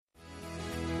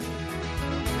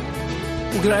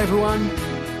Well, g'day everyone.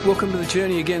 Welcome to the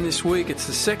journey again this week. It's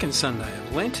the second Sunday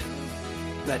of Lent,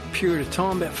 that period of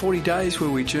time, about 40 days, where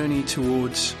we journey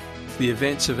towards the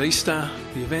events of Easter,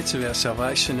 the events of our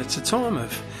salvation. It's a time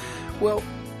of, well,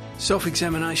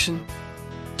 self-examination,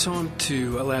 time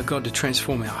to allow God to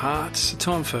transform our hearts, a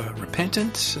time for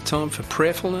repentance, a time for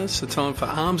prayerfulness, a time for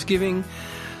almsgiving.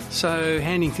 So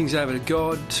handing things over to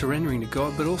God, surrendering to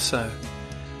God, but also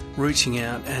reaching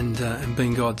out and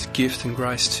being God's gift and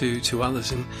grace to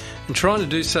others, and trying to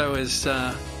do so as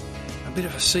a bit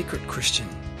of a secret Christian,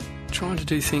 trying to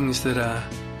do things that are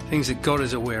things that God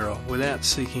is aware of without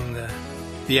seeking the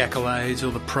accolades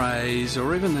or the praise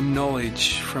or even the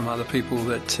knowledge from other people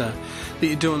that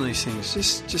you're doing these things.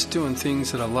 Just doing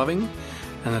things that are loving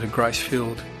and that are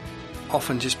grace-filled,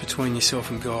 often just between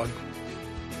yourself and God,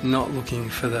 not looking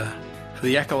for the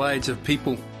accolades of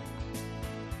people.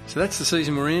 So that's the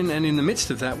season we're in, and in the midst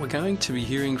of that, we're going to be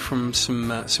hearing from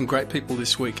some great people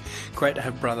this week. Great to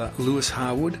have Brother Lewis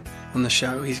Harwood on the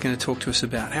show. He's going to talk to us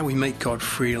about how we meet God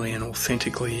freely and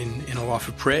authentically in a life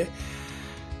of prayer.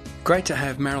 Great to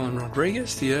have Marilyn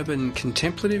Rodrigues, the Urban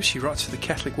Contemplative. She writes for the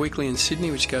Catholic Weekly in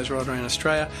Sydney, which goes right around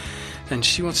Australia, and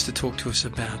she wants to talk to us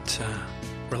about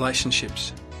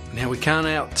relationships and how we can't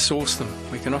outsource them.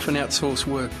 We can often outsource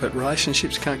work, but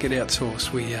relationships can't get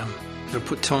outsourced. We've got to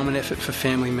put time and effort for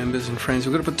family members and friends.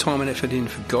 We've got to put time and effort in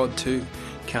for God too.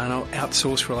 Can't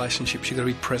outsource relationships. You've got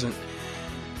to be present.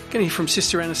 Going to hear from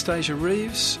Sister Anastasia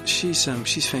Reeves. She's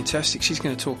fantastic. She's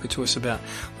going to talk to us about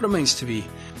what it means to be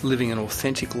living an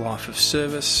authentic life of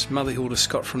service. Mother Hilda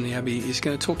Scott from the Abbey is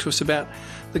going to talk to us about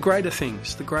the greater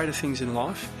things in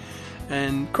life.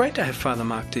 And great to have Fr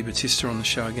Mark De Battista on the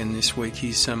show again this week.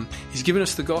 He's given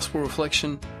us the gospel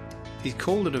reflection. He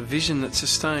called it a vision that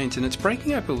sustains, and it's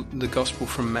breaking open the gospel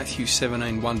from Matthew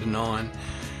 17, 1-9,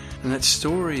 and that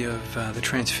story of the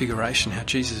transfiguration, how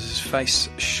Jesus' face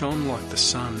shone like the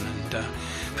sun, and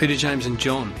Peter, James and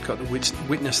John got to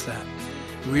witness that,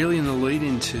 really in the lead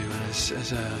into, and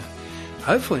as a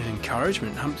hopefully an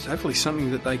encouragement, hopefully something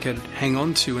that they could hang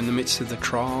on to in the midst of the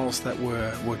trials that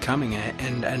were coming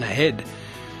and ahead.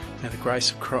 Now the grace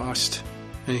of Christ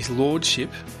and his lordship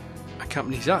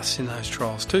accompanies us in those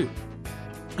trials too.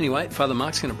 Anyway, Father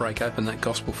Mark's going to break open that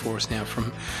gospel for us now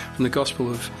from the Gospel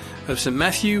of St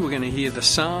Matthew. We're going to hear the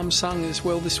psalm sung as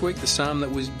well this week, the psalm that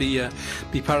would be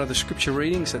part of the scripture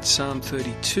readings. That's Psalm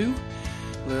 32.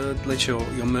 Lord, let your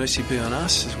mercy be on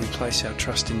us as we place our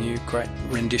trust in you. Great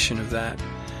rendition of that.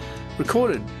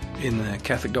 Recorded in the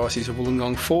Catholic Diocese of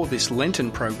Wollongong for this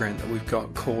Lenten program that we've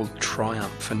got called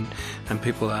Triumph, and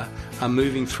people are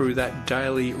moving through that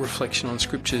daily reflection on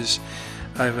scriptures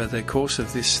over the course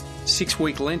of this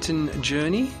 6-week Lenten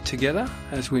journey together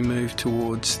as we move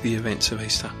towards the events of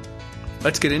Easter.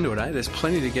 Let's get into it, eh? There's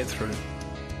plenty to get through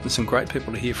and some great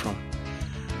people to hear from.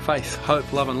 Faith,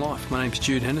 hope, love and life. My name's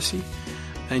Jude Hennessy,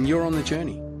 and you're on the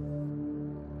journey.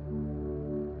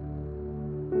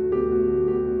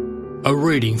 A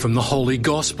reading from the Holy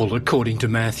Gospel according to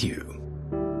Matthew.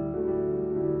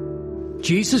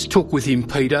 Jesus took with him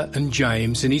Peter and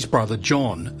James and his brother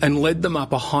John and led them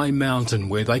up a high mountain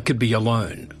where they could be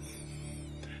alone.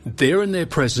 There in their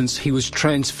presence he was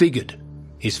transfigured.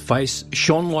 His face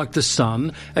shone like the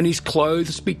sun, and his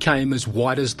clothes became as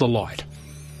white as the light.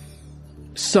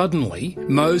 Suddenly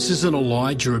Moses and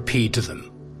Elijah appeared to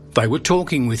them. They were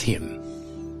talking with him.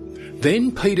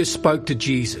 Then Peter spoke to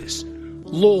Jesus.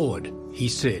 "Lord," he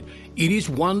said, "it is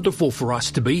wonderful for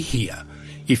us to be here.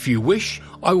 If you wish,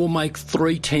 I will make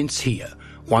 3 tents here,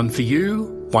 one for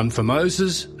you, one for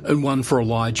Moses, and one for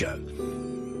Elijah."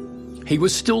 He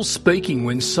was still speaking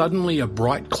when suddenly a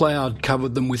bright cloud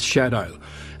covered them with shadow,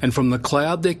 and from the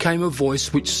cloud there came a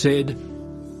voice which said,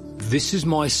 "This is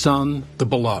my Son, the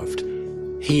Beloved.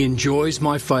 He enjoys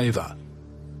my favour.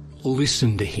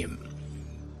 Listen to him."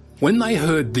 When they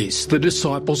heard this, the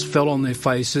disciples fell on their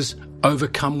faces,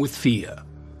 overcome with fear.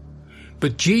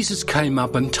 But Jesus came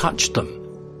up and touched them.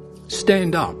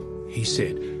 "Stand up," he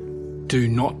said. "Do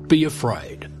not be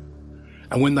afraid."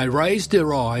 And when they raised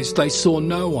their eyes, they saw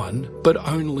no one but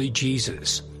only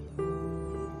Jesus.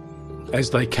 As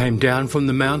they came down from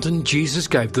the mountain, Jesus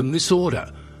gave them this order: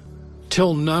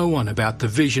 "Tell no one about the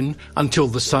vision until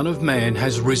the Son of Man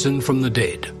has risen from the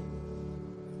dead."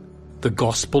 The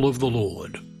Gospel of the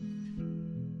Lord.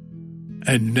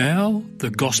 And now, the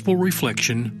Gospel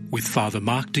Reflection with Fr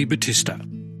Mark De Battista.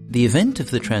 The event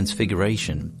of the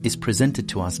Transfiguration is presented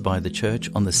to us by the Church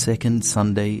on the second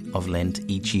Sunday of Lent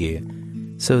each year,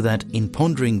 so that in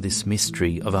pondering this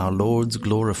mystery of our Lord's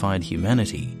glorified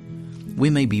humanity, we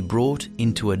may be brought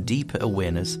into a deeper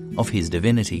awareness of his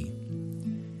divinity.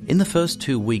 In the first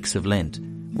 2 weeks of Lent,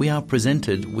 we are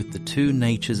presented with the two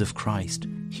natures of Christ,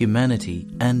 humanity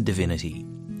and divinity.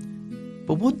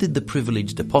 But what did the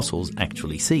privileged apostles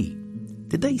actually see?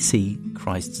 Did they see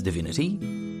Christ's divinity?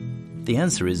 The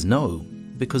answer is no,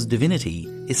 because divinity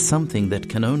is something that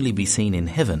can only be seen in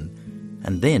heaven,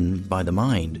 and then by the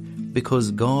mind,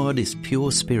 because God is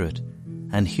pure spirit,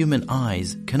 and human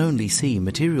eyes can only see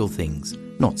material things,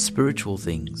 not spiritual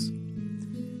things.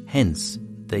 Hence,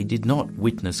 they did not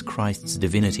witness Christ's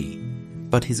divinity,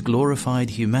 but his glorified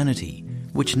humanity,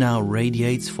 which now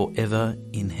radiates forever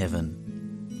in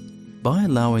heaven. By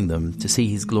allowing them to see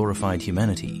his glorified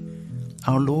humanity,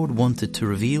 our Lord wanted to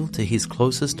reveal to his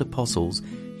closest apostles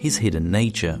his hidden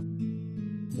nature.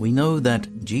 We know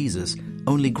that Jesus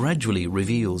only gradually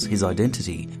reveals his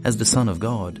identity as the Son of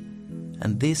God,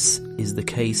 and this is the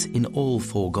case in all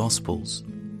four Gospels.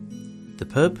 The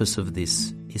purpose of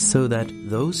this is so that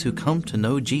those who come to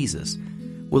know Jesus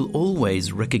will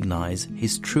always recognize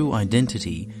his true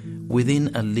identity within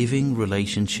a living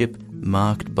relationship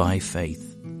marked by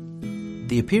faith.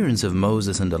 The appearance of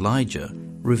Moses and Elijah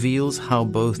reveals how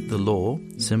both the law,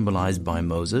 symbolized by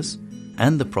Moses,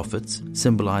 and the prophets,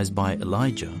 symbolized by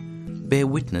Elijah, bear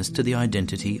witness to the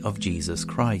identity of Jesus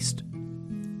Christ.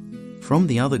 From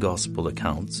the other Gospel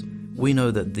accounts, we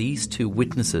know that these two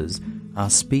witnesses are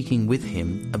speaking with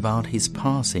him about his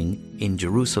passing in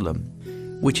Jerusalem,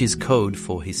 which is code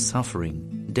for his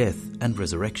suffering, death, and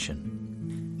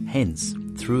resurrection. Hence,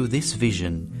 through this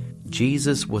vision,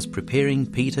 Jesus was preparing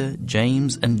Peter,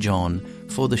 James, and John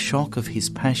for the shock of his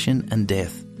passion and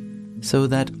death, so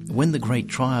that when the great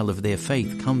trial of their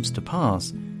faith comes to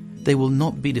pass, they will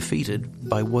not be defeated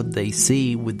by what they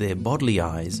see with their bodily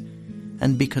eyes,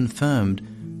 and be confirmed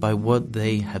by what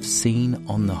they have seen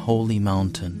on the holy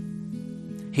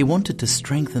mountain. He wanted to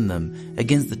strengthen them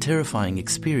against the terrifying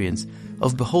experience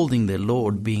of beholding their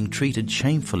Lord being treated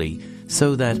shamefully,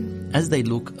 so that as they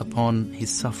look upon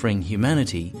his suffering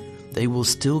humanity, they will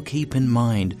still keep in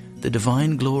mind the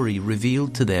divine glory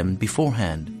revealed to them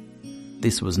beforehand.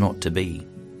 This was not to be.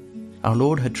 Our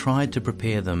Lord had tried to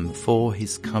prepare them for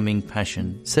his coming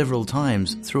passion several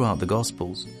times throughout the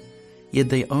Gospels, yet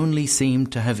they only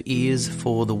seemed to have ears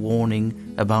for the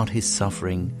warning about his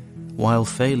suffering, while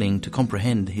failing to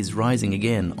comprehend his rising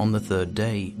again on the third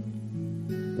day.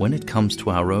 When it comes to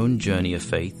our own journey of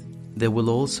faith, there will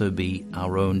also be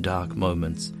our own dark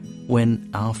moments, when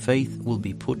our faith will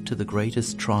be put to the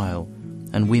greatest trial,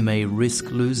 and we may risk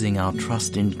losing our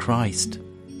trust in Christ.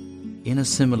 In a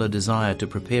similar desire to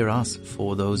prepare us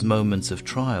for those moments of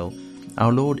trial,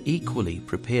 our Lord equally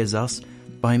prepares us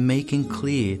by making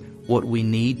clear what we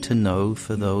need to know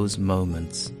for those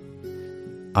moments.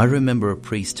 I remember a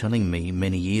priest telling me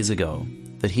many years ago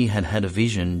that he had had a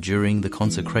vision during the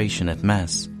consecration at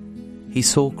Mass. He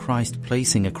saw Christ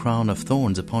placing a crown of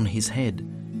thorns upon his head.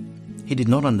 He did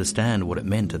not understand what it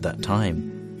meant at that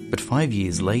time, but 5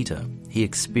 years later he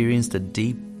experienced a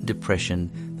deep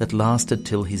depression that lasted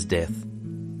till his death.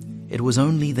 It was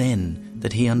only then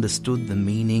that he understood the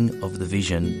meaning of the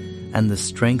vision, and the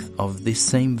strength of this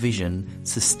same vision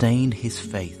sustained his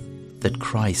faith that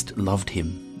Christ loved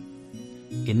him.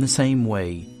 In the same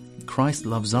way, Christ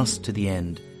loves us to the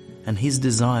end, and his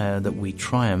desire that we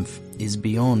triumph is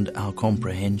beyond our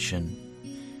comprehension.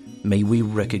 May we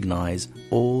recognize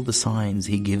all the signs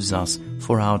he gives us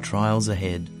for our trials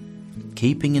ahead,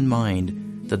 keeping in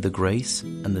mind that the grace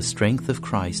and the strength of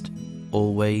Christ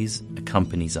always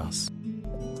accompanies us.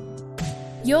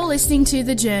 You're listening to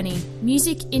The Journey,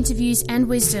 music, interviews and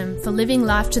wisdom for living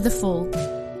life to the full.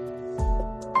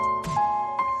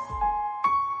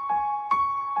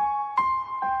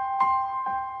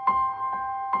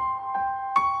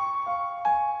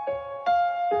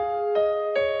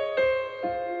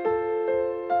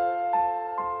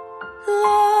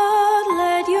 Lord,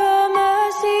 let your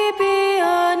mercy be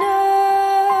on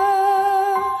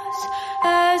us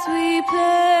as we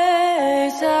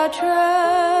place our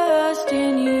trust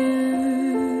in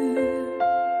you.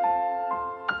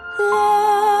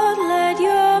 Lord, let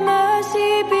your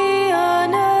mercy be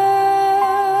on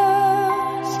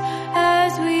us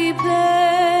as we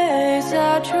place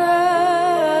our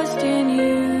trust in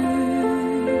you.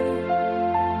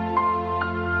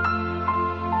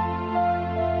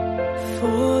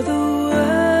 For the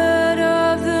word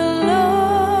of the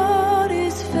Lord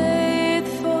is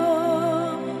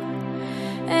faithful,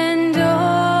 and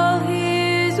all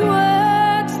his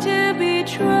works to be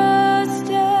trusted.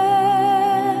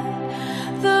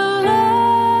 The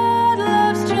Lord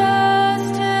loves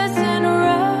justice and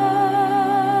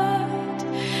right,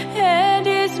 and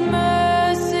his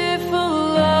merciful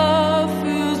love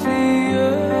fills the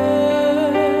earth.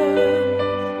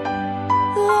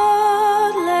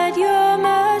 Lord, let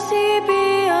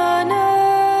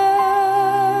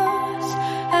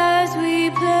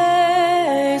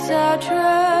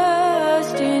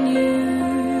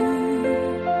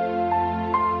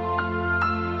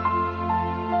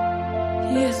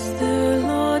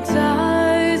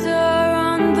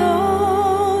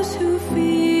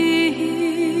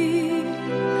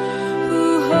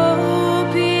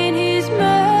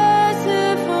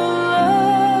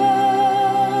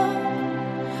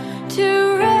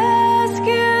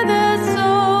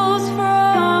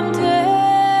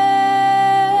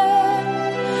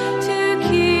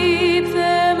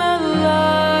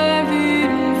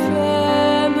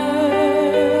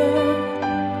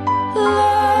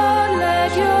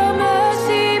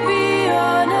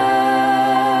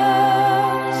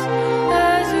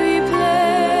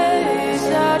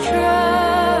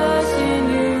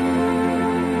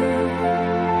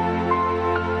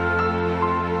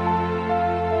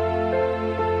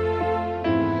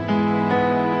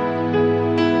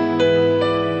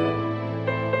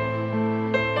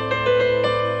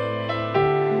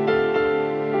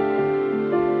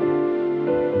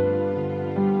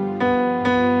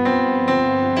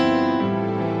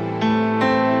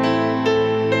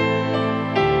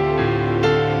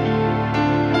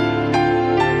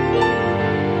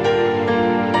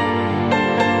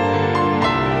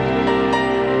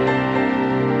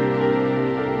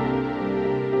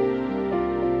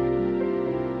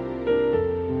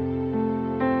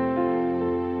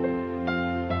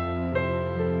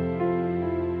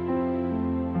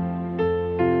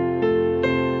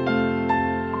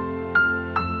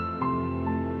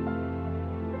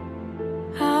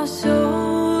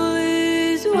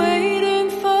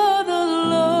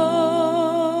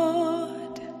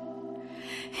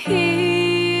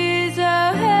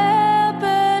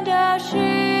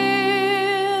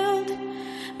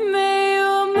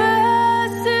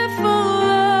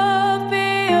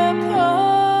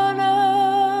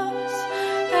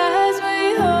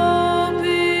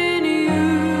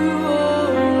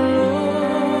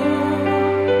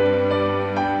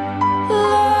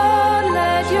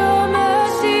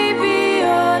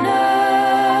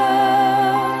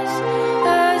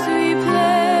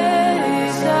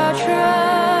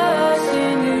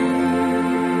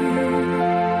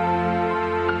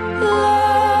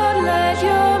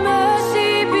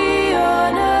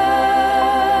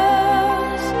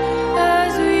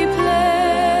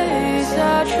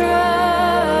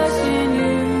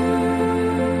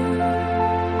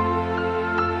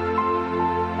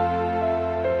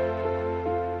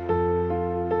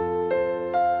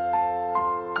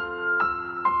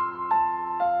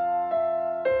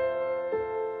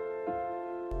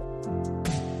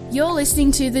You're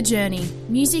listening to The Journey,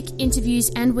 music, interviews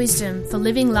and wisdom for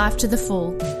living life to the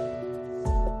full.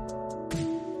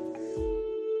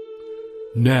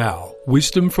 Now,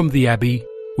 wisdom from the Abbey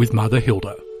with Mother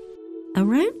Hilda. A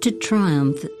road to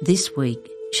triumph this week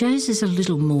shows us a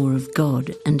little more of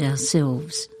God and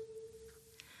ourselves.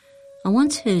 I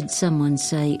once heard someone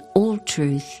say, all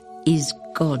truth is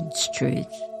God's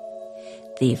truth.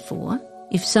 Therefore,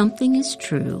 if something is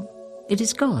true, it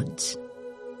is God's.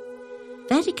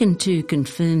 Vatican II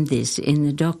confirmed this in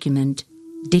the document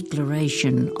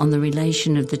Declaration on the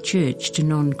Relation of the Church to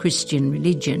Non-Christian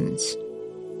Religions.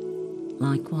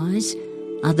 Likewise,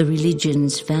 other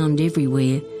religions found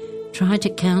everywhere try to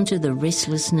counter the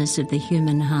restlessness of the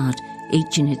human heart,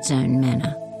 each in its own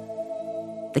manner.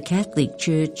 The Catholic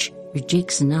Church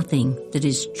rejects nothing that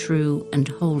is true and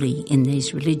holy in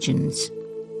these religions.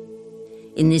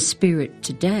 In this spirit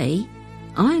today,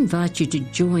 I invite you to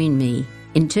join me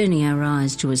in turning our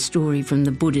eyes to a story from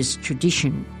the Buddhist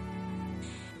tradition.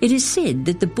 It is said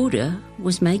that the Buddha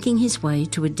was making his way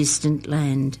to a distant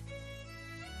land.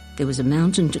 There was a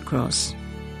mountain to cross,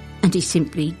 and he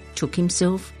simply took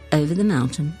himself over the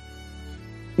mountain.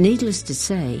 Needless to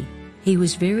say, he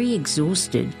was very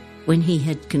exhausted when he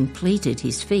had completed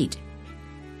his feat.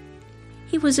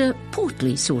 He was a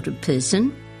portly sort of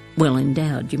person, well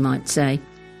endowed, you might say.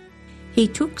 He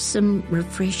took some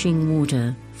refreshing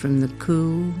water from the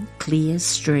cool, clear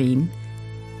stream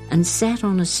and sat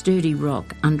on a sturdy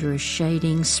rock under a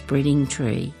shading, spreading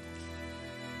tree.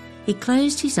 He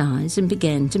closed his eyes and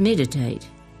began to meditate.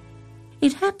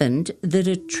 It happened that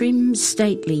a trim,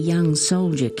 stately young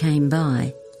soldier came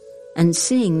by, and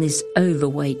seeing this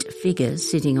overweight figure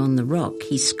sitting on the rock,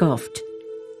 he scoffed,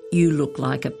 "You look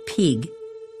like a pig."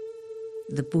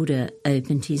 The Buddha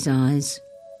opened his eyes,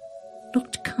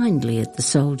 looked kindly at the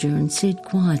soldier and said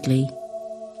quietly,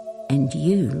 "And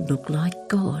you look like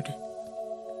God."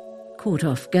 Caught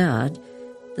off guard,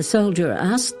 the soldier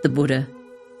asked the Buddha,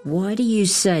 "Why do you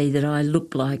say that I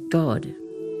look like God?"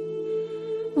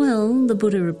 "Well," the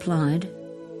Buddha replied,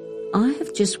 "I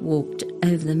have just walked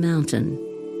over the mountain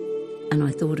and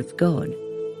I thought of God.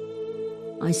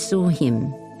 I saw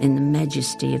him in the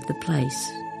majesty of the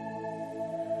place.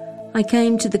 I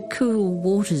came to the cool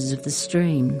waters of the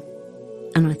stream,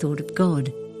 and I thought of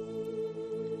God.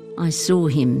 I saw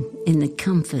him in the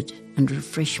comfort and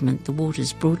refreshment the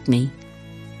waters brought me.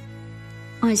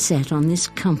 I sat on this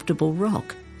comfortable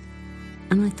rock,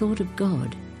 and I thought of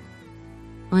God.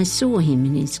 I saw him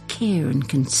in his care and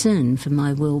concern for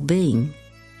my well-being.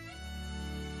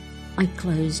 I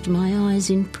closed my eyes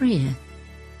in prayer,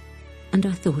 and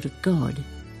I thought of God.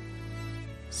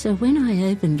 So when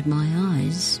I opened my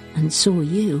eyes and saw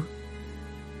you,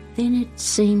 then it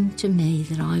seemed to me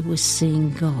that I was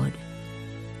seeing God.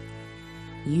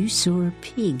 You saw a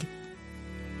pig.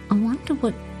 I wonder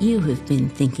what you have been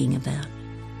thinking about.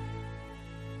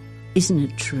 Isn't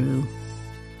it true?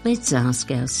 Let's ask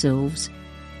ourselves,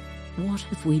 what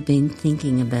have we been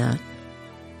thinking about?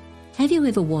 Have you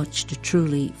ever watched a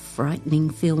truly frightening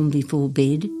film before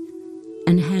bed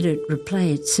and had it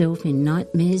replay itself in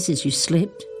nightmares as you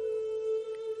slept?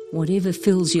 Whatever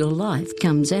fills your life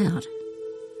comes out.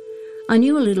 I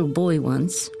knew a little boy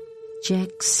once,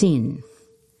 Jack Sin,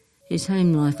 whose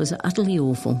home life was utterly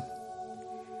awful.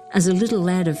 As a little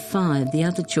lad of 5, the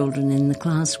other children in the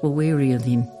class were wary of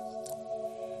him.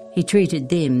 He treated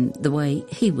them the way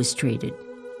he was treated.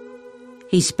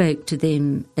 He spoke to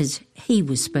them as he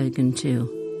was spoken to.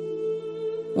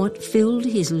 What filled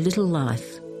his little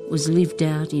life was lived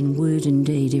out in word and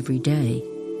deed every day.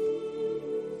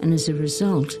 And as a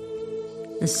result,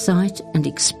 the sight and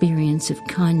experience of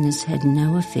kindness had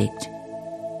no effect.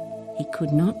 He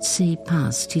could not see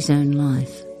past his own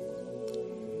life.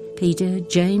 Peter,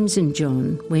 James and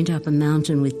John went up a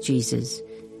mountain with Jesus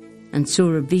and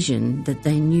saw a vision that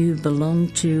they knew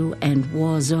belonged to and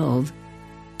was of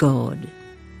God.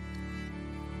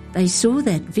 They saw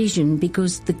that vision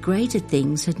because the greater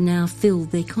things had now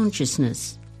filled their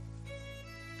consciousness.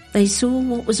 They saw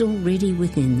what was already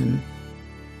within them,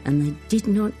 and they did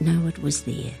not know it was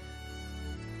there.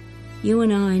 You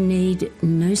and I need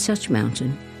no such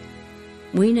mountain.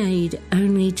 We need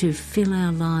only to fill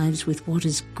our lives with what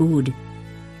is good.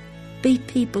 Be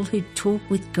people who talk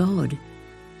with God,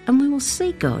 and we will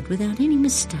see God without any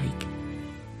mistake.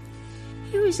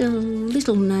 Here is a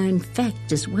little known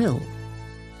fact as well.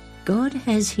 God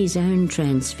has his own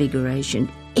transfiguration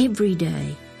every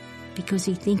day because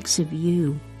he thinks of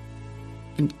you.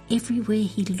 And everywhere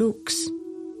he looks,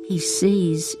 he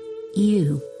sees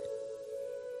you.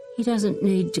 He doesn't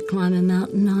need to climb a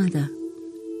mountain either.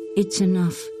 It's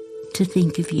enough to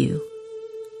think of you.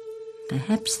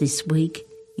 Perhaps this week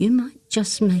you might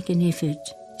just make an effort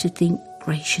to think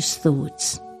gracious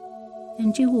thoughts,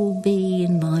 and you will be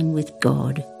in line with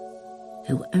God,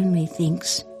 who only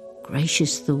thinks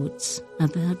gracious thoughts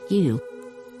about you.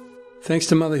 Thanks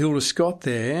to Mother Hilda Scott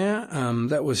there.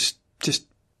 That was just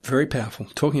very powerful,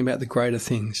 talking about the greater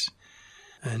things.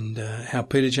 And how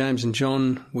Peter, James and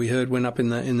John, we heard, went up in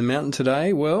the mountain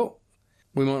today. Well,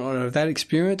 we might not have that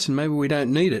experience, and maybe we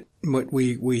don't need it. But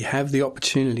we have the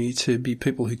opportunity to be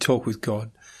people who talk with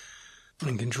God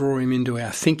and can draw him into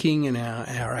our thinking and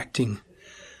our acting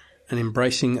and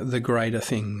embracing the greater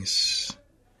things.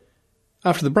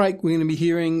 After the break, we're going to be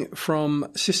hearing from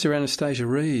Sister Anastasia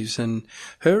Reeves and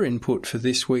her input for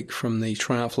this week from the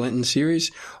Triumph Lenten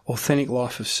series. Authentic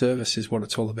Life of Service is what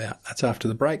it's all about. That's after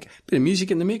the break. Bit of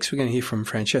music in the mix. We're going to hear from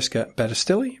Francesca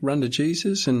Battistelli, Run to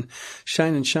Jesus, and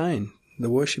Shane and Shane, the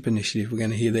Worship Initiative. We're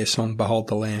going to hear their song Behold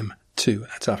the Lamb too.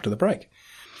 That's after the break.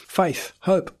 Faith,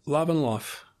 hope, love and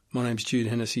life. My name's Jude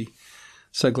Hennessy.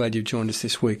 So glad you've joined us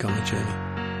this week on The Journey.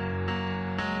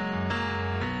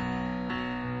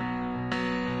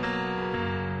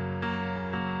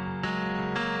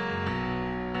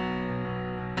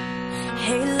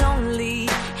 Hey lonely,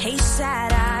 hey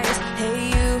sad eyes, hey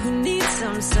you who need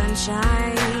some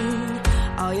sunshine.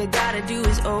 All you gotta do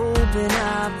is open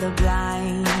up the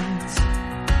blinds.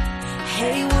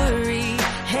 Hey worry,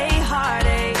 hey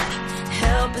heartache,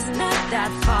 help is not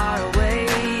that far away,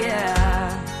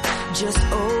 yeah. Just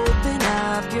open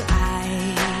up your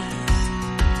eyes.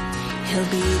 He'll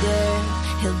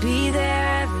be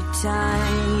there every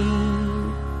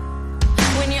time.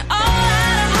 When you're all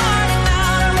out of heart and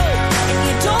out of road, and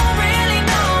you don't really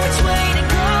know which way to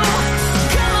go,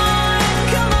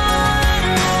 come on,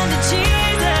 run to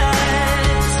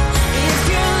Jesus. If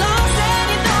you're lost and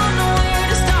you don't know where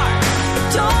to start, it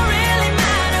don't really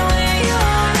matter where you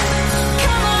are.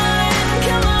 Come on,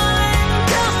 yeah.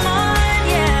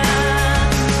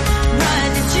 Run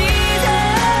to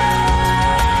Jesus.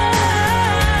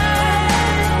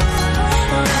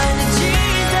 Run to Jesus.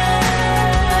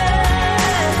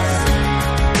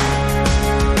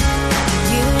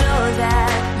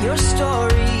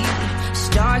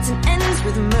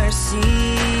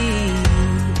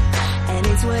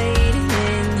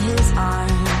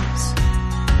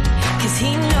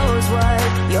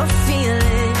 you're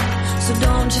feeling. So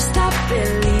don't just stop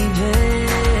believing.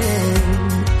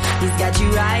 He's got you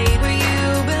right where you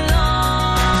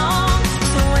belong.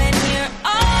 So when you're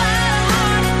all out of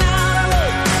heart and out of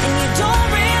road, and you don't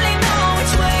really know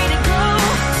which way to go,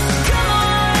 come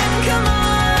on,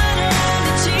 run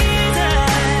to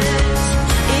Jesus.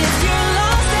 If you're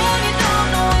lost and you don't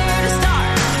know where to start,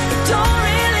 it don't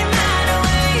really matter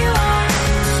where you are.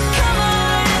 Come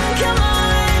on,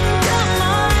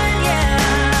 yeah.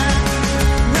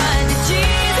 Run to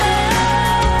Jesus.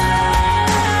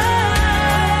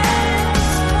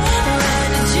 Run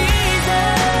to Jesus.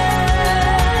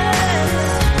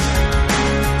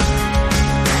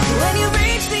 When you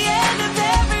reach the end of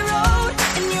every road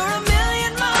and you're a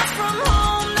million miles from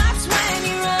home, that's when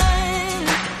you run.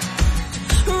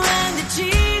 Run to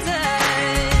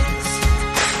Jesus.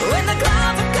 When the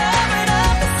clouds are covered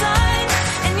up the sun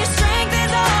and your strength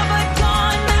is all but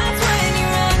gone, that's when you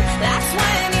run. That's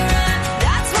when you run.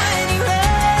 That's when you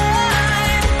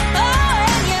run. Oh,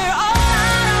 and you're all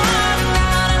out of heart and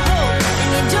out of hope, and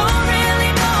you don't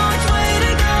really know which way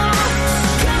to go.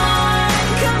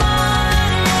 Come on,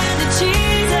 run to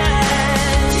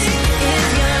Jesus. If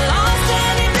you're lost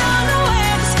and you don't know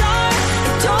where to start,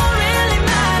 it don't really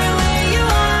matter where you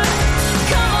are.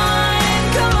 Come on,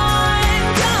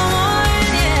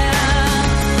 yeah.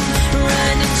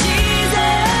 Run to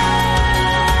Jesus.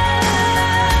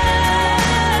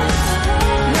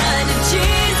 Run to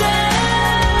Jesus.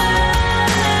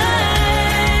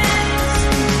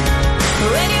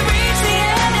 When you reach the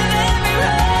end of every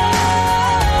road,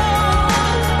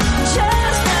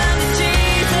 just run to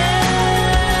Jesus.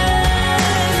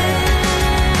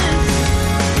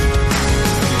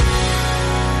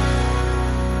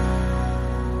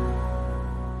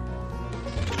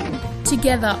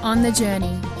 Together on the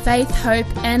journey, faith, hope,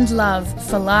 and love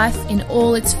for life in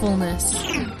all its fullness.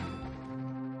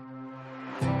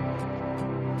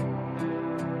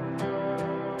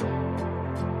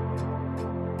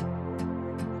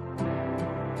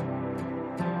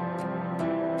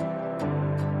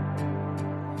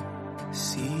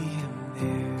 See him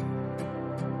there,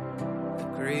 the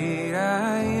great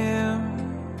I am,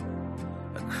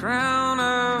 a crown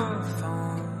of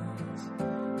thorns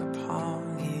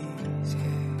upon his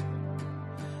head,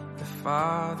 the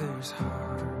Father's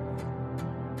heart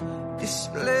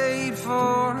displayed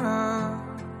for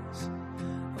us.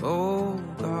 Oh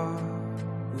God,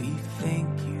 we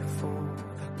thank you for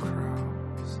the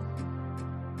cross.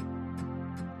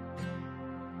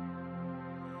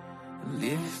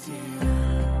 Lifted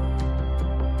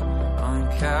on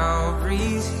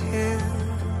Calvary's hill,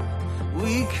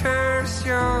 we curse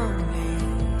your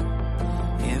name,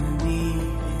 and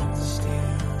even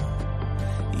still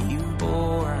you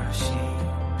bore our shame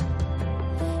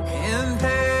and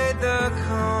paid the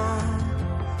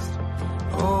cost.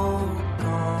 Oh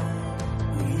God,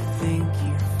 we thank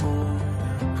you for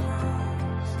the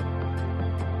cross.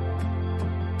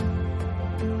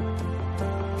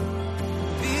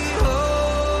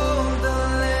 Behold the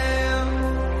Lamb,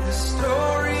 the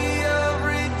story of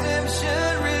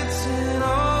redemption written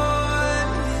on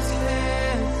his hand.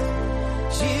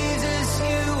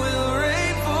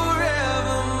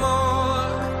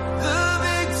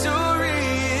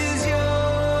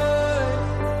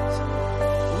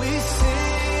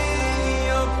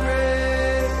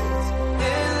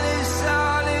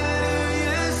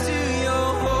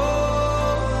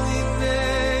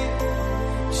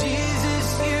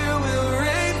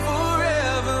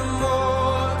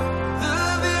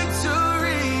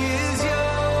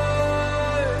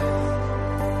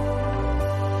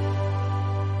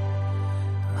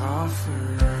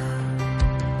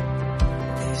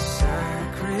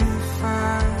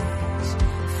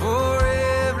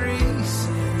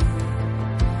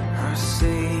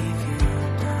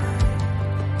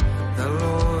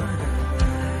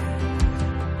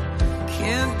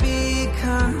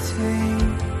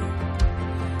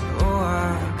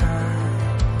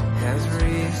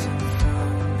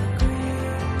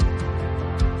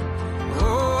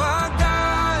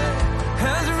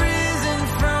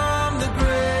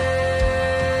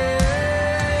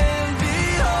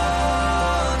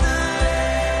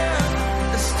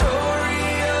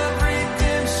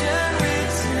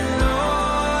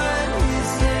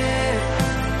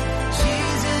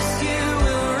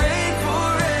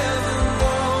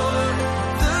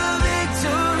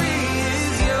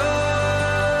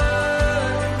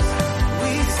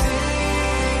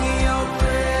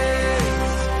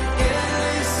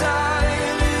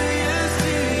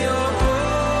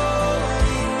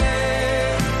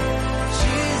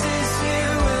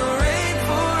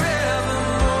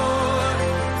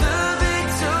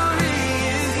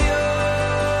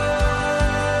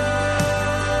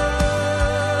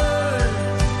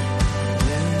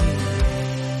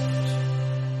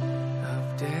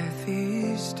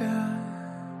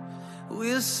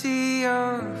 we'll see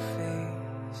your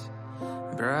face,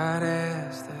 bright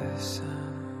as the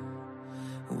sun.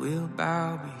 We'll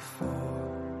bow before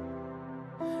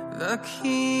the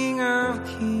King of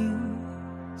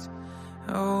Kings.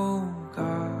 Oh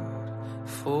God,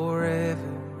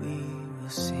 forever we will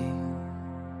sing.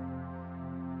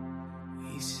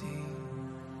 We sing.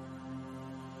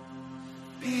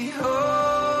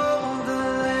 Behold the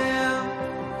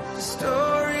Lamb, the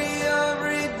story of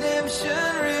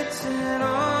redemption written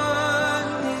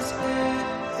on His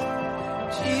hands.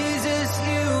 Jesus,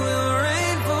 you will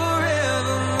reign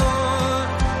forevermore.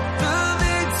 The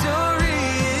victory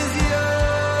is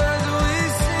yours. We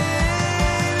sing.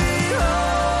 Behold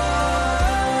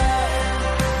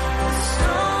the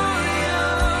story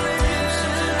of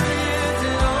redemption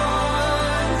written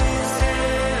on His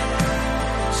hands.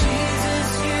 Jesus,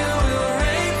 you will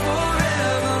reign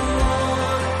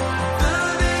forevermore. The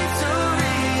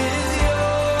victory is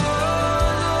yours.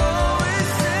 Oh, we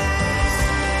sing.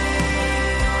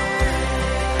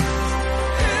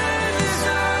 His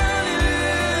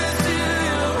hallelujah to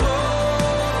your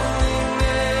holy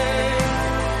name.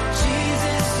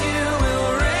 Jesus, you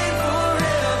will reign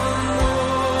forevermore.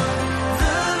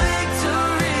 The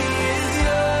victory is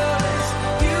yours.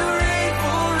 You reign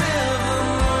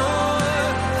forevermore.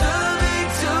 The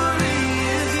victory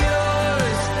is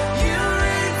yours. You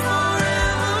reign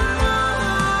forevermore.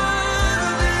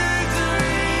 The victory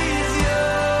is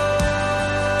yours.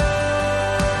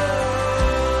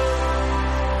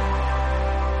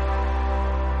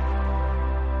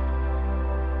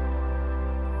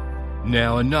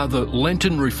 Now another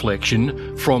Lenten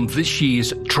reflection from this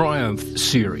year's Triumph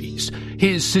series.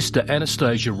 Here's Sister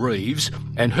Anastasia Reeves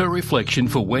and her reflection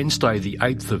for Wednesday the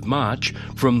 8th of March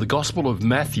from the Gospel of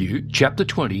Matthew, chapter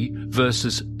 20,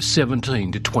 verses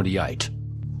 17 to 28.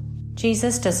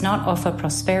 Jesus does not offer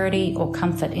prosperity or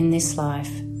comfort in this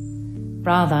life.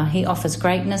 Rather, he offers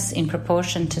greatness in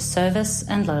proportion to service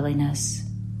and lowliness.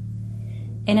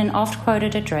 In an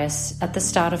oft-quoted address at the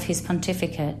start of his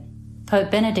pontificate, Pope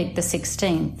Benedict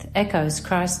XVI echoes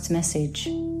Christ's message.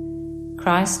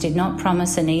 Christ did not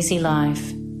promise an easy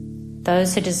life.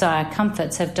 Those who desire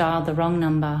comforts have dialed the wrong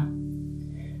number.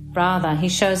 Rather, he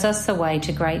shows us the way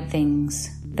to great things,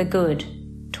 the good,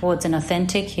 towards an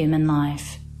authentic human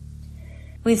life.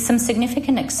 With some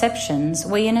significant exceptions,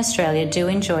 we in Australia do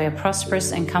enjoy a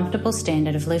prosperous and comfortable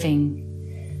standard of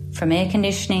living, from air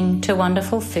conditioning to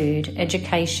wonderful food,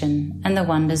 education, and the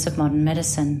wonders of modern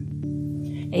medicine.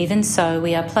 Even so,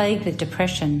 we are plagued with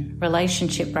depression,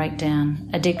 relationship breakdown,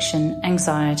 addiction,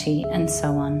 anxiety, and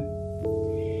so on.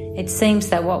 It seems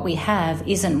that what we have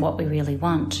isn't what we really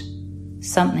want.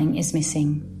 Something is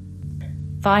missing.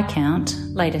 Viscount,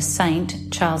 later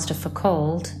Saint, Charles de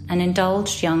Foucauld, an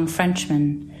indulged young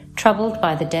Frenchman, troubled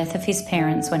by the death of his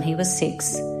parents when he was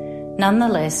 6,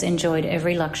 nonetheless enjoyed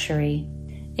every luxury,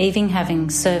 even having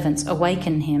servants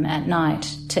awaken him at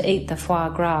night to eat the foie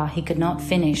gras he could not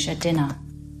finish at dinner.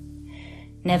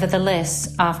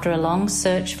 Nevertheless, after a long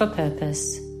search for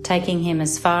purpose, taking him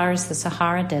as far as the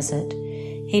Sahara Desert,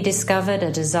 he discovered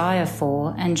a desire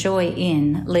for and joy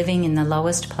in living in the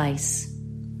lowest place.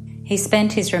 He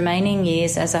spent his remaining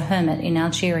years as a hermit in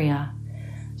Algeria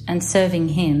and serving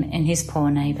him and his poor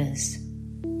neighbours.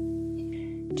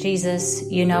 Jesus,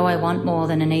 you know I want more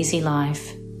than an easy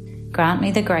life. Grant me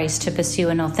the grace to pursue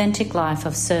an authentic life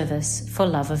of service for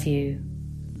love of you.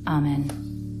 Amen.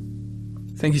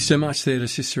 Thank you so much there to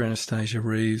Sister Anastasia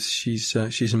Reeves. She's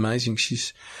amazing.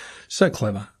 She's so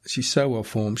clever. She's so well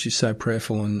formed. She's so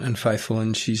prayerful and faithful.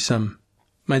 And she's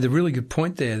made the really good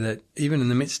point there that even in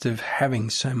the midst of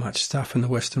having so much stuff in the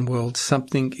Western world,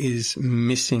 something is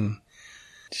missing.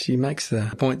 She makes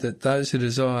the point that those who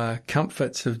desire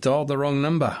comforts have dialed the wrong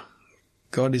number.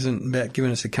 God isn't about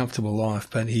giving us a comfortable life,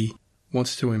 but he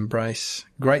wants to embrace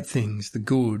great things, the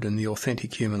good and the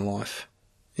authentic human life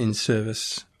in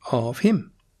service of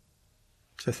him.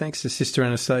 So thanks to Sister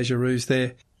Anastasia Reeves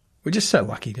there. We're just so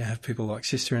lucky to have people like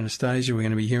Sister Anastasia. We're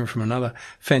going to be hearing from another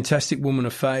fantastic woman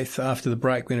of faith. After the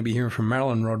break, we're going to be hearing from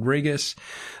Marilyn Rodrigues.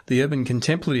 The Urban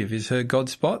Contemplative is her God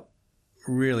spot.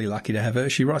 Really lucky to have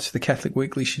her. She writes for the Catholic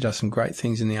Weekly. She does some great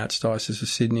things in the Archdiocese of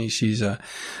Sydney. She's a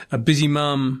busy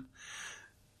mum.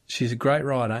 She's a great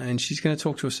writer, and she's going to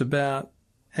talk to us about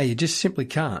how you just simply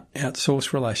can't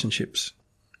outsource relationships.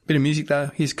 Bit of music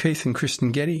though. Here's Keith and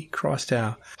Kristen Getty, Christ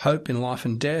Our Hope in Life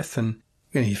and Death, and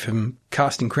we're going to hear from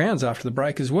Casting Crowns after the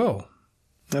break as well.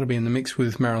 That'll be in the mix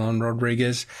with Marilyn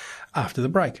Rodrigues after the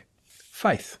break.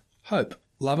 Faith, hope,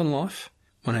 love and life.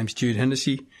 My name's Jude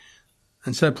Hennessy,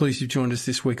 and so pleased you've joined us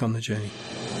this week on The Journey.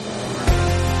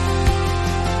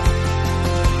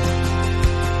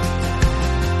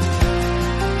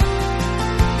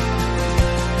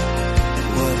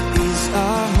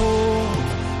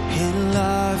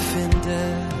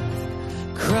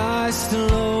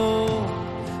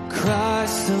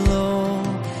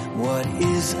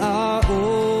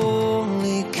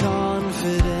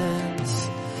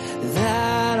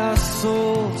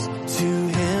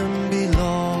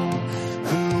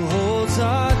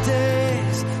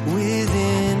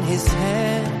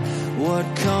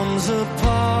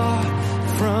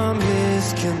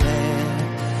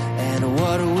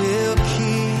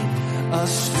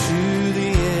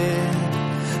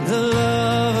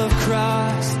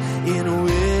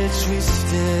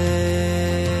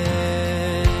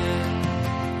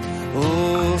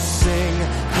 Oh, sing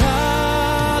hallelujah.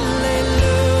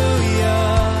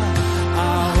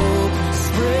 Our hope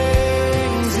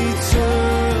springs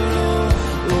eternal.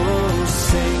 Oh,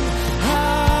 sing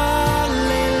hallelujah.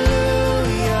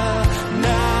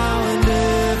 Now and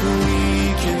ever we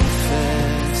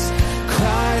confess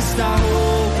Christ our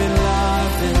hope in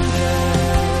life and death.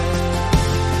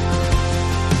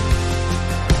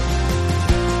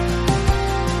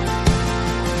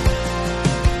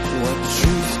 What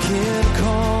truth can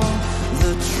calm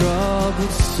the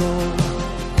troubled soul?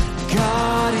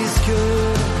 God is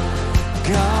good,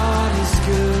 God is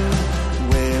good.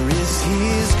 Where is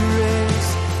His grace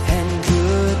and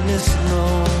goodness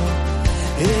known?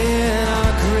 In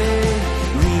our great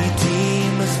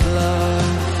Redeemer's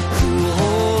blood, who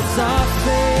holds our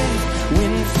faith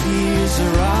when fears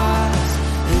arise,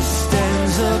 who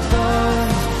stands above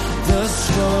the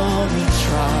stormy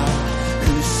trial,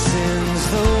 who sends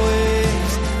the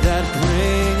waves that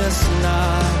bring us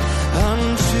nigh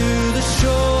unto the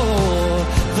shore,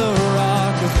 the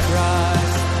rock of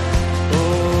Christ.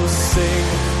 Oh, sing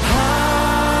hallelujah.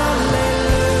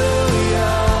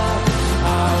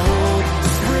 Our hope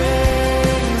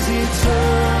springs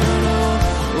eternal.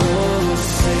 Oh,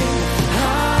 sing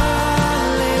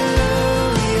hallelujah.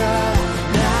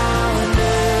 Now and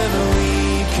ever we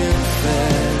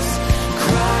confess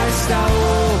Christ our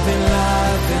hope in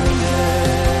life and death.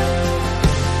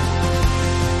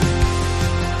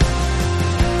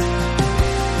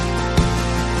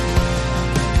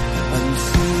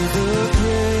 Unto the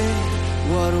grave,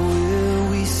 what will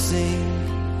we sing?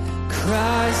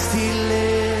 Christ He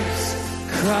lives,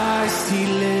 Christ He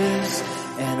lives.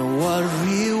 And what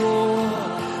reward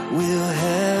will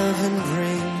heaven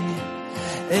bring?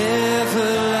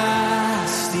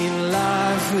 Everlasting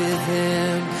life with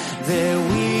Him. There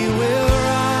we will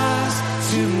rise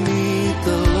to meet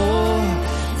the Lord.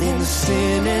 Then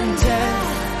sin and death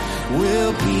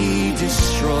will be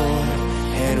destroyed,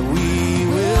 and we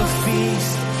will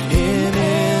feast in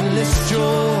endless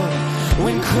joy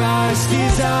when Christ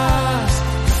is ours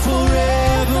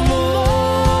forevermore.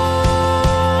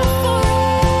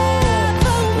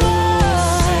 Oh,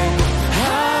 sing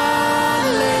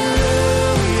hallelujah.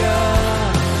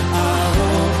 Our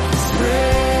hope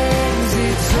springs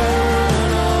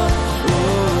eternal.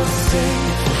 Oh, sing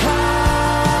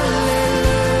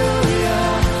hallelujah.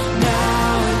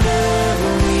 Now and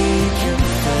ever we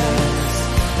confess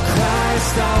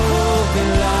Christ our hope in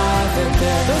life and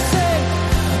death. Oh, sing,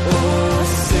 oh,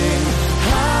 sing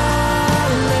hallelujah.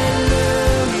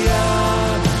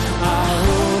 Our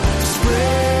hope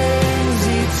springs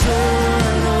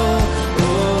eternal.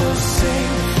 Oh,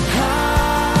 sing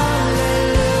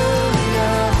hallelujah.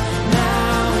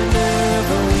 Now and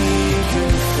ever we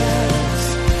confess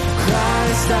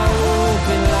Christ our hope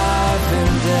in life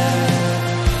and death.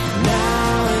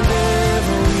 Now and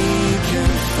ever we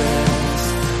confess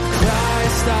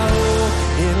Christ our hope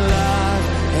in life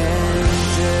and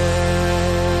death.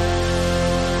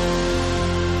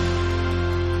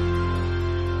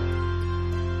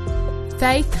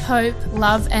 Faith, hope,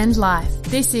 love, and life.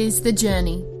 This is The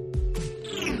Journey.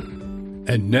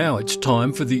 And now it's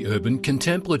time for the Urban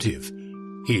Contemplative.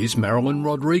 Here's Marilyn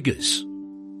Rodrigues.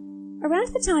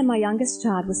 Around the time my youngest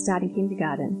child was starting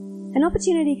kindergarten, an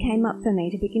opportunity came up for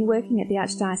me to begin working at the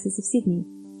Archdiocese of Sydney,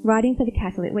 writing for the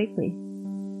Catholic Weekly.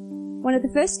 One of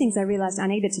the first things I realised I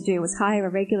needed to do was hire a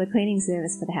regular cleaning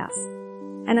service for the house.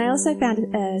 And I also found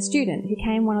a student who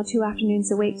came 1 or 2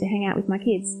 afternoons a week to hang out with my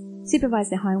kids, supervise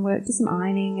their homework, do some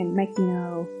ironing and make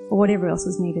dinner or whatever else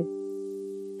was needed.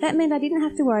 That meant I didn't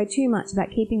have to worry too much about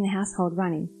keeping the household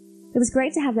running. It was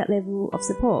great to have that level of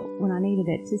support when I needed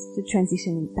it to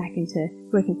transition back into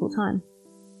working full time.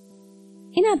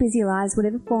 In our busy lives,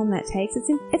 whatever form that takes, it's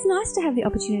nice to have the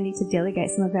opportunity to delegate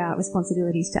some of our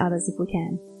responsibilities to others if we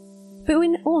can. But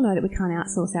we all know that we can't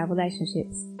outsource our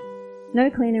relationships. No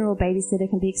cleaner or babysitter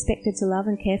can be expected to love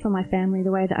and care for my family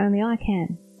the way that only I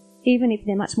can, even if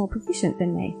they're much more proficient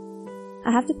than me.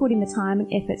 I have to put in the time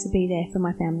and effort to be there for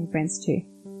my family and friends too.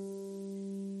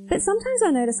 But sometimes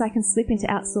I notice I can slip into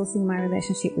outsourcing my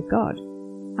relationship with God.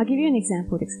 I'll give you an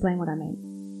example to explain what I mean.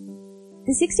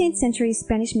 The 16th century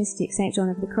Spanish mystic St. John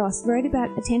of the Cross wrote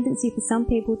about a tendency for some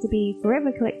people to be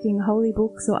forever collecting holy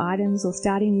books or items or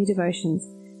starting new devotions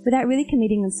without really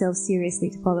committing themselves seriously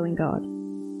to following God.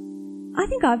 I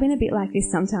think I've been a bit like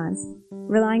this sometimes,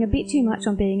 relying a bit too much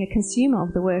on being a consumer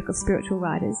of the work of spiritual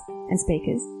writers and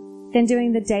speakers than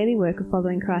doing the daily work of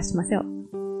following Christ myself.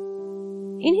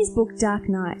 In his book Dark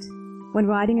Night, when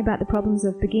writing about the problems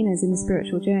of beginners in the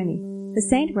spiritual journey, the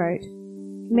saint wrote,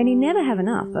 Many never have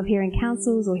enough of hearing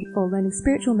counsels or learning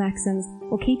spiritual maxims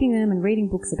or keeping them and reading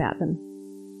books about them.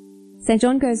 St.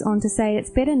 John goes on to say it's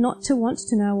better not to want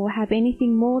to know or have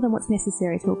anything more than what's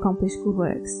necessary to accomplish good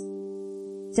works.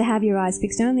 To have your eyes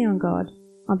fixed only on God,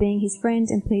 on being His friend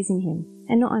and pleasing Him,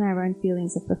 and not on our own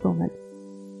feelings of fulfillment.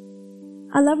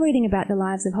 I love reading about the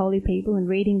lives of holy people and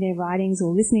reading their writings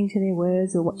or listening to their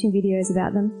words or watching videos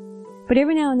about them. But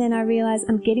every now and then I realise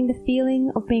I'm getting the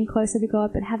feeling of being closer to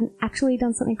God but haven't actually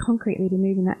done something concretely to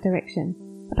move in that direction,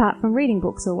 apart from reading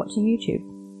books or watching YouTube.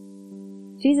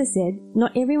 Jesus said,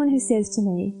 "Not everyone who says to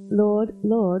me, 'Lord,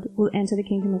 Lord,' will enter the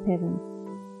kingdom of heaven.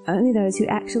 Only those who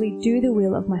actually do the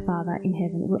will of my Father in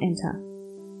heaven will enter."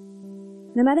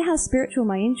 No matter how spiritual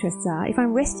my interests are, if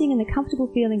I'm resting in the comfortable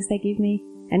feelings they give me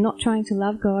and not trying to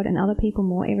love God and other people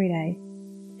more every day,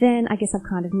 then I guess I've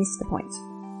kind of missed the point.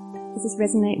 Does this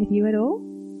resonate with you at all?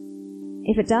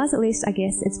 If it does, at least I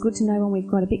guess it's good to know when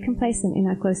we've got a bit complacent in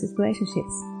our closest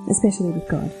relationships, especially with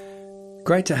God.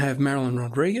 Great to have Marilyn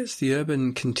Rodrigues, the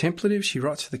Urban Contemplative. She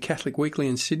writes for the Catholic Weekly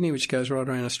in Sydney, which goes right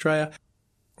around Australia.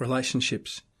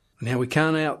 Relationships. Now, we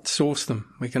can't outsource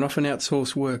them. We can often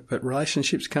outsource work, but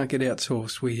relationships can't get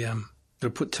outsourced. We got to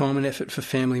put time and effort for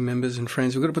family members and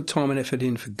friends. We've got to put time and effort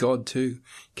in for God too.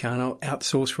 Can't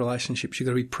outsource relationships. You've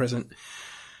got to be present.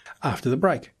 After the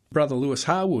break, Brother Lewis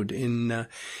Harwood in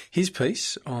his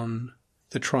piece on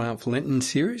the Triumph Lenten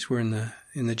series. We're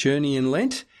in the journey in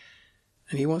Lent.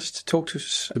 And he wants to talk to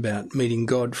us about meeting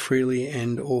God freely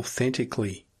and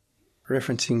authentically,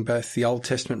 referencing both the Old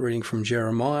Testament reading from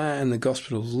Jeremiah and the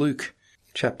Gospel of Luke,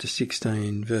 chapter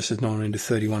 16, verses 19 to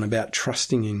 31, about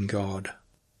trusting in God.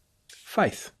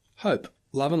 Faith, hope,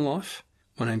 love and life.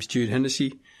 My name's Jude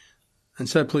Hennessy, and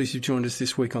so pleased you've joined us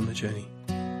this week on The Journey.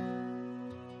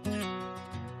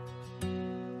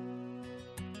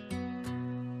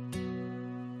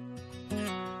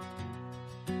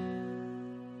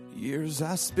 Years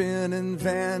I spent in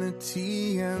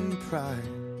vanity and pride,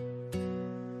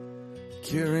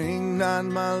 caring not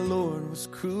my Lord was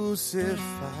crucified,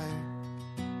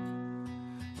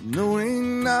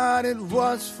 knowing not it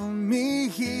was for me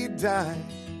He died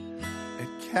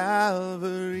at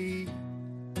Calvary.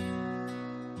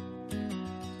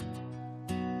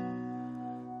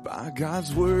 By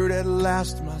God's word at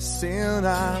last my sin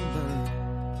I learned.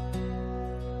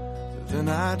 Then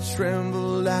I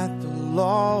trembled at the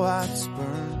law I'd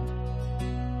spurned,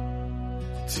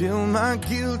 till my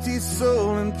guilty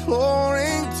soul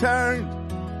imploring turned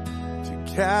to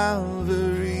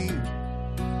Calvary.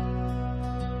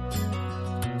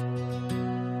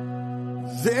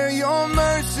 There your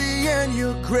mercy and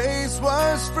your grace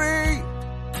was free.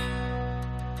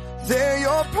 There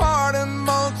your pardon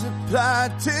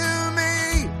multiplied to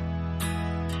me.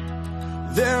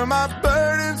 There my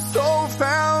burdened soul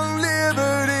found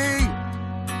liberty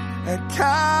at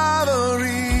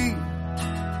Calvary.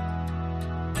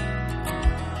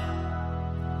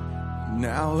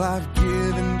 Now I've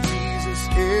given Jesus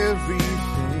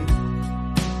everything.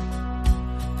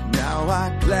 Now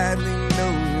I gladly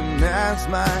know Him as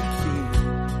my King.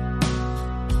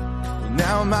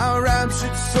 Now my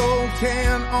raptured soul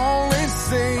can only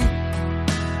sing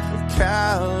of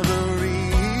Calvary,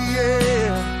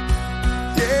 yeah.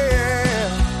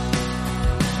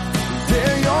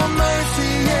 There your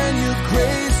mercy and your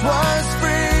grace was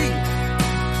free.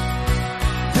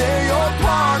 There your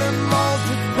pardon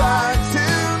multiplied to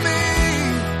me.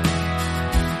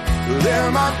 There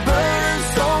my burdened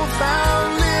soul found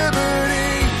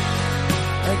liberty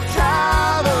at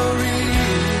Calvary.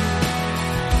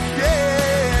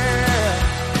 Yeah,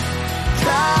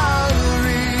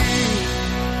 Calvary.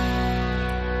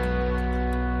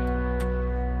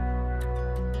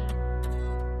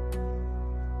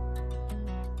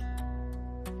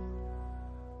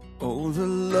 Oh, the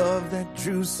love that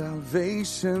drew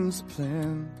salvation's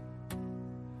plan.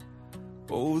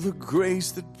 Oh, the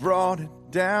grace that brought it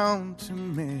down to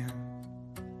man.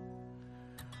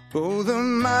 Oh, the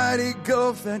mighty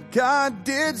gulf that God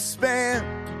did span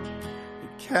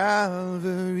at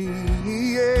Calvary,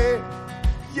 yeah,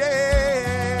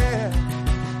 yeah.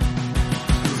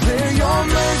 There your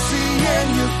mercy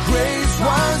and your grace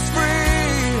was free.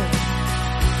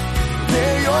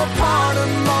 There your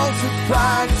pardon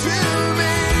multiplied to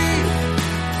me.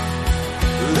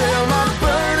 There my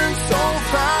burdened soul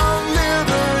found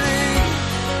liberty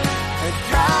at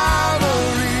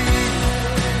Calvary.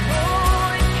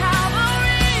 Oh, at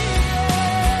Calvary.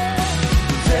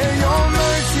 There your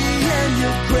mercy and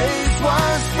your grace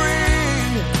was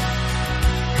free.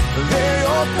 There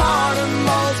your pardon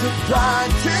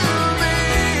multiplied to me.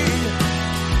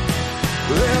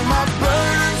 There my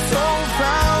burdened soul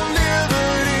found liberty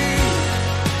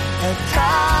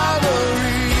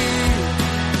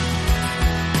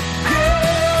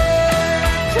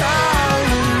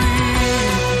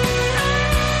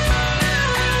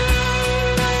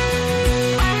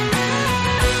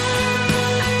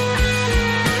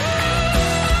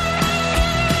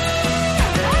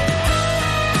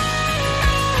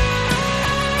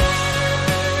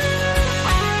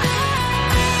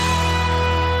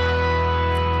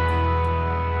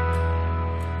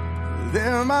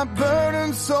my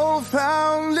burdened soul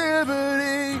found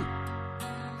liberty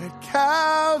at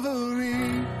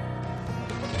Calvary.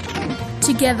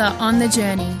 Together on the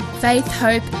journey, faith,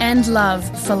 hope and love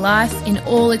for life in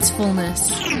all its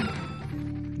fullness.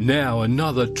 Now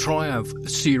another Triumph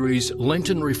series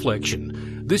Lenten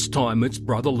reflection. This time it's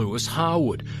Brother Lewis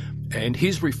Harwood and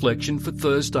his reflection for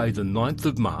Thursday the 9th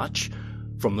of March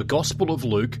from the Gospel of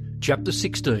Luke, chapter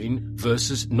 16,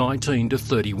 verses 19 to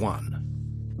 31.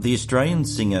 The Australian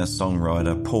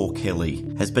singer-songwriter Paul Kelly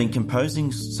has been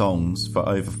composing songs for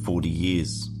over 40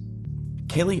 years.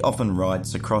 Kelly often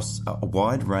writes across a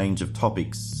wide range of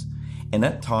topics and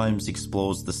at times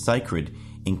explores the sacred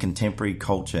in contemporary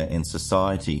culture and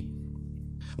society.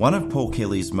 One of Paul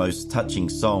Kelly's most touching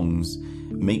songs,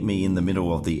 Meet Me in the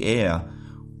Middle of the Air,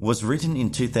 was written in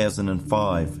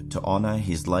 2005 to honour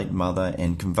his late mother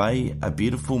and convey a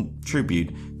beautiful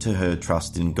tribute to her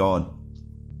trust in God.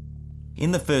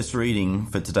 In the first reading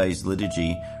for today's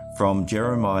liturgy from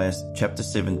Jeremiah chapter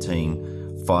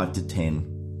 17, 5 to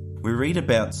 10, we read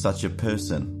about such a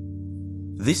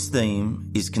person. This theme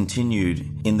is continued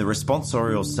in the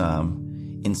responsorial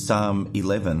psalm in Psalm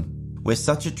 11, where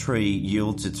such a tree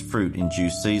yields its fruit in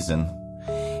due season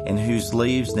and whose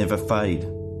leaves never fade.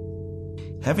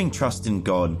 Having trust in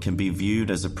God can be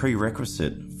viewed as a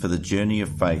prerequisite for the journey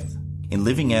of faith in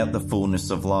living out the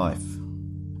fullness of life.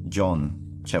 John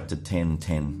chapter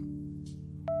 10:10.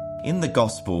 In the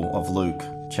Gospel of Luke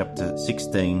chapter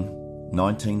 16,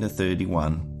 19 to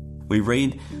 31, we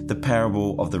read the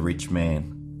parable of the rich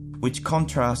man, which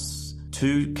contrasts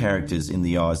two characters in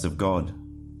the eyes of God.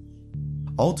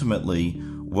 Ultimately,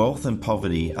 wealth and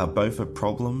poverty are both a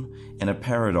problem and a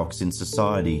paradox in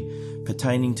society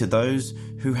pertaining to those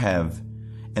who have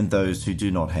and those who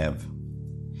do not have.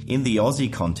 In the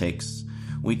Aussie context,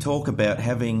 we talk about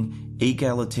having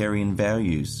egalitarian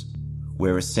values,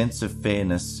 where a sense of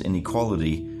fairness and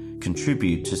equality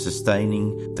contribute to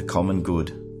sustaining the common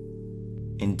good.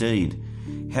 Indeed,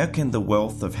 how can the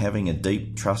wealth of having a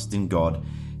deep trust in God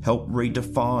help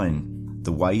redefine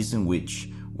the ways in which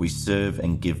we serve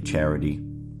and give charity?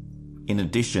 In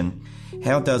addition,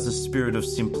 how does a spirit of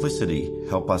simplicity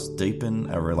help us deepen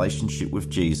a relationship with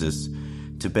Jesus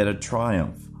to better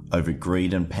triumph over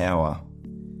greed and power?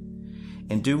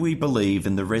 And do we believe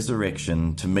in the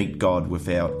resurrection to meet God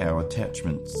without our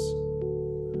attachments?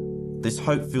 This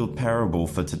hope-filled parable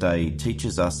for today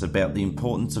teaches us about the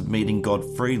importance of meeting God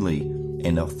freely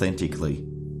and authentically.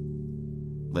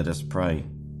 Let us pray.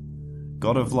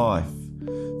 God of life,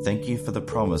 thank you for the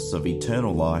promise of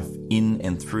eternal life in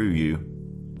and through you.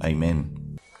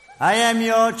 Amen. I am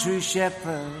your true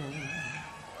shepherd.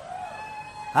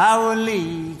 I will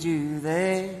lead you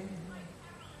there.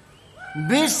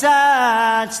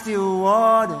 Beside still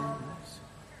waters,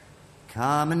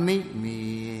 come and meet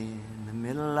me in the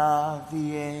middle of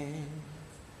the air.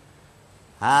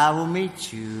 I will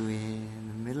meet you in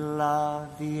the middle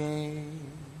of the air.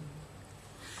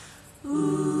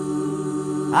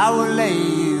 Ooh. I will lay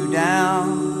you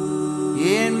down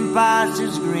in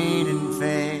pastures green and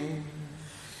fair.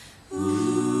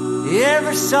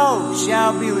 Every soul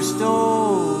shall be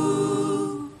restored.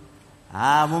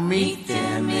 I will meet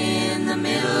them in the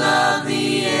middle of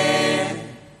the air.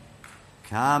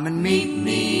 Come and meet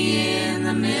me in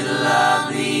the middle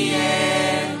of the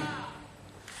air.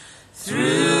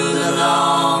 Through the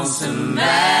lonesome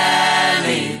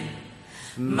valley,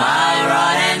 my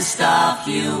rod and staff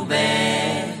you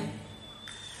bear.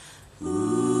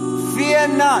 Fear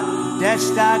not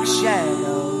death's dark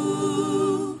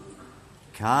shadow.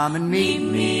 Come and meet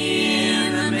me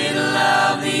in the middle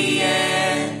of the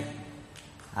air.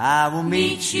 I will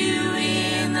meet you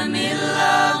in the middle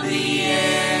of the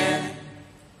air.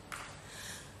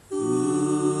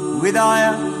 With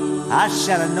oil I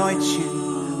shall anoint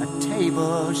you, a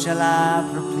table shall I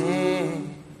prepare.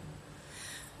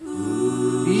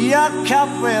 Your cup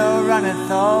will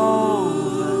runneth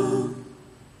over.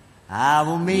 I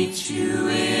will meet you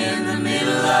in the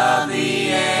middle of the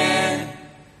air.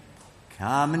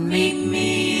 Come and meet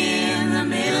me in the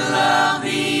middle of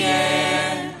the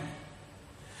air.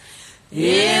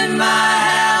 In my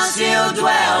house you'll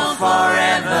dwell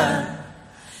forever.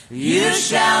 You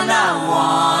shall not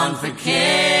want for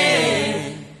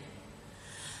care.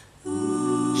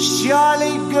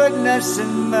 Surely goodness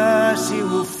and mercy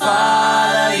will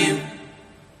follow you.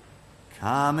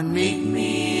 Come and meet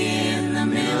me in the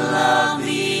middle of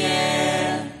the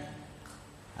air.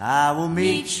 I will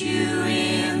meet you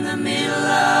in the middle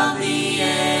of the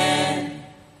air.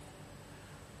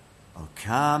 Oh,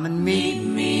 come and meet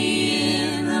me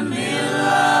in the middle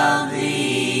of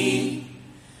the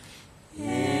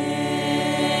air.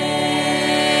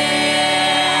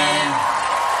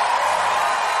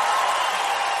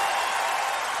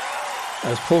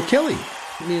 Paul Kelly,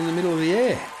 In the Middle of the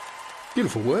Air.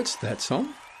 Beautiful words to that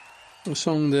song. A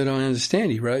song that I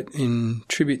understand he wrote in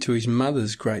tribute to his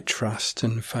mother's great trust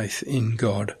and faith in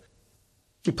God.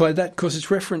 We played that because it's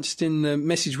referenced in the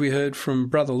message we heard from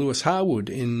Brother Lewis Harwood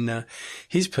in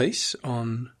his piece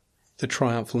on the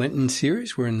Triumph Lenten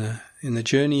series. We're in the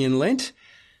journey in Lent,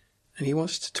 and he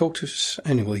wants to talk to us,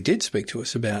 and well, he did speak to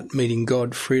us about meeting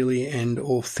God freely and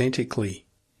authentically,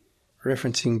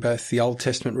 referencing both the Old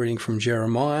Testament reading from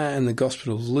Jeremiah and the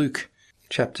Gospel of Luke,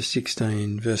 chapter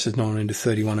 16, verses 19 to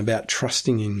 31, about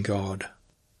trusting in God.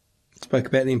 Spoke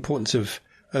about the importance of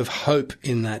hope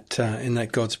in that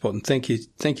God spot, and thank you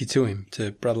to him,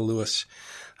 to Brother Lewis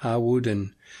Harwood,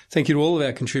 and thank you to all of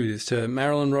our contributors, to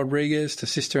Marilyn Rodrigues, to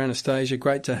Sister Anastasia.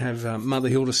 Great to have Mother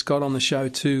Hilda Scott on the show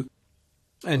too.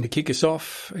 And to kick us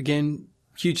off, again,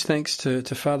 huge thanks to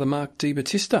Fr Mark De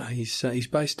Battista. He's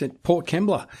based at Port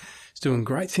Kembla. He's doing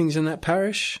great things in that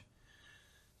parish.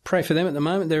 Pray for them at the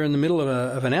moment. They're in the middle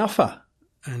of an Alpha,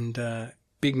 and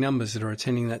big numbers that are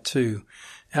attending that too.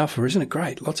 Alpha, isn't it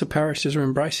great? Lots of parishes are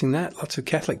embracing that. Lots of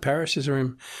Catholic parishes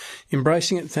are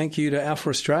embracing it. Thank you to Alpha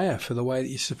Australia for the way that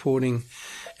you're supporting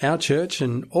our church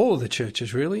and all of the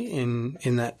churches really in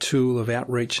that tool of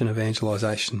outreach and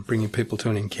evangelisation, bringing people to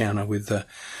an encounter with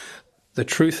the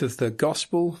truth of the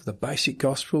gospel, the basic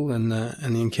gospel, and the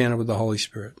encounter with the Holy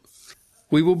Spirit.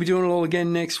 We will be doing it all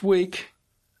again next week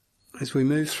as we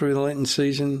move through the Lenten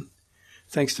season.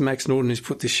 Thanks to Max Norton, who's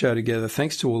put this show together.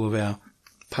 Thanks to all of our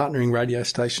partnering radio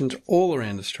stations all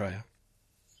around Australia.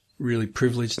 Really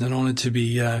privileged and honoured to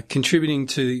be contributing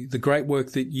to the great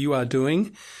work that you are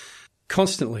doing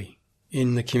constantly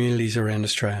in the communities around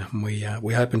Australia. And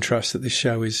we hope and trust that this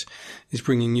show is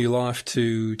bringing new life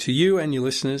to you and your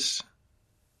listeners.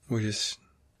 We're just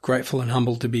grateful and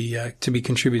humbled to be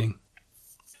contributing.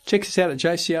 Check us out at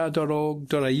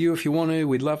jcr.org.au if you want to.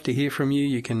 We'd love to hear from you.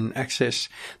 You can access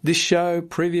this show,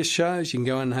 previous shows. You can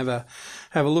go and have a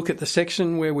look at the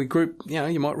section where we group,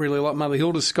 you might really like Mother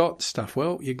Hilda Scott stuff.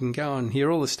 Well, you can go and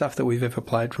hear all the stuff that we've ever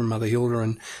played from Mother Hilda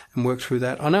and work through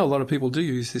that. I know a lot of people do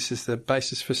use this as the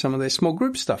basis for some of their small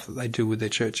group stuff that they do with their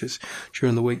churches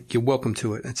during the week. You're welcome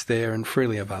to it. It's there and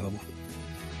freely available.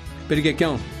 Better get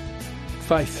going.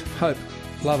 Faith, hope,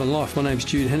 love and life. My name's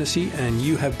Jude Hennessy, and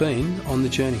you have been on The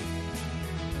Journey.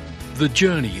 The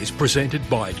Journey is presented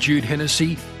by Jude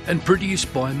Hennessy and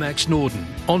produced by Max Norton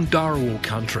on Dharawal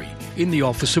country in the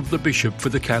office of the Bishop for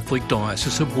the Catholic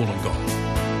Diocese of Wollongong.